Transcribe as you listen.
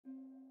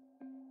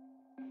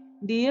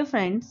Dear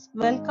friends,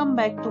 welcome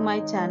back to my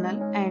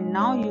channel and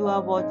now you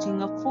are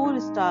watching a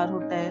 4-star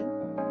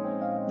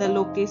hotel. The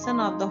location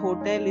of the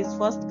hotel is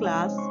first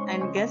class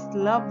and guests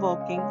love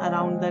walking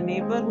around the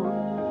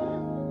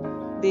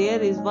neighborhood. There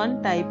is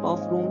one type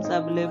of rooms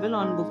available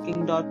on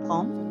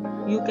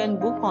booking.com. You can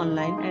book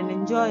online and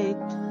enjoy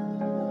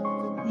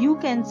it. You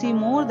can see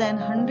more than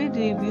 100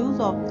 reviews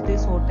of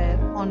this hotel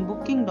on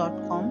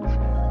booking.com.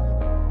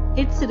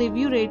 Its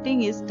review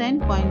rating is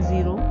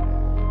 10.0,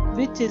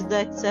 which is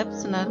the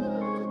exceptional.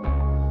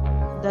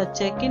 The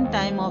check-in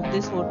time of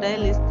this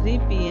hotel is 3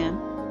 p.m.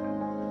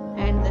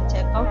 and the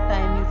checkout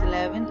time is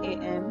 11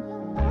 a.m.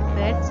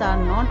 Pets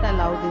are not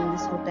allowed in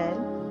this hotel.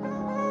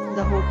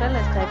 The hotel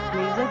accepts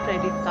major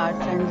credit cards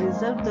and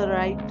reserves the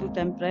right to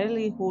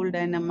temporarily hold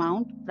an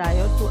amount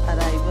prior to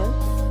arrival.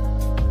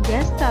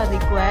 Guests are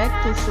required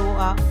to show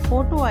a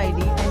photo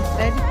ID and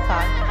credit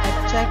card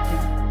at check-in.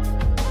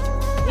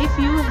 If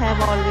you have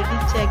already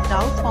checked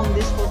out from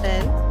this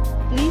hotel,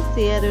 please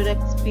share your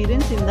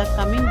experience in the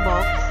comment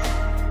box.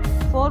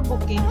 For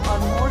booking or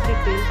more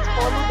details,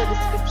 follow the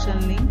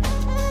description link.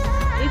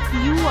 If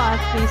you are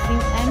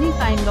facing any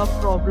kind of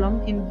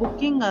problem in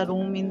booking a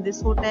room in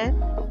this hotel,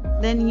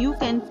 then you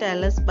can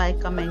tell us by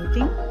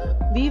commenting.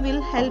 We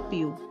will help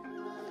you.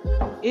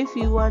 If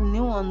you are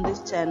new on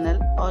this channel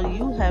or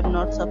you have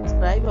not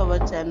subscribed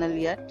our channel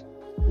yet,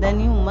 then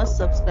you must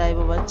subscribe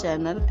our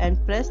channel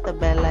and press the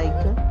bell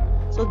icon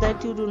so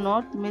that you do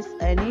not miss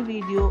any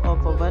video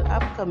of our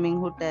upcoming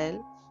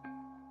hotel.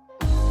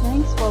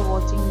 Thanks for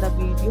watching the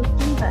video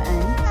till the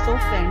end. So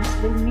friends,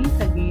 will meet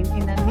again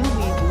in a new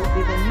video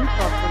with a new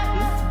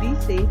property. Be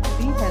safe,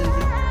 be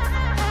healthy.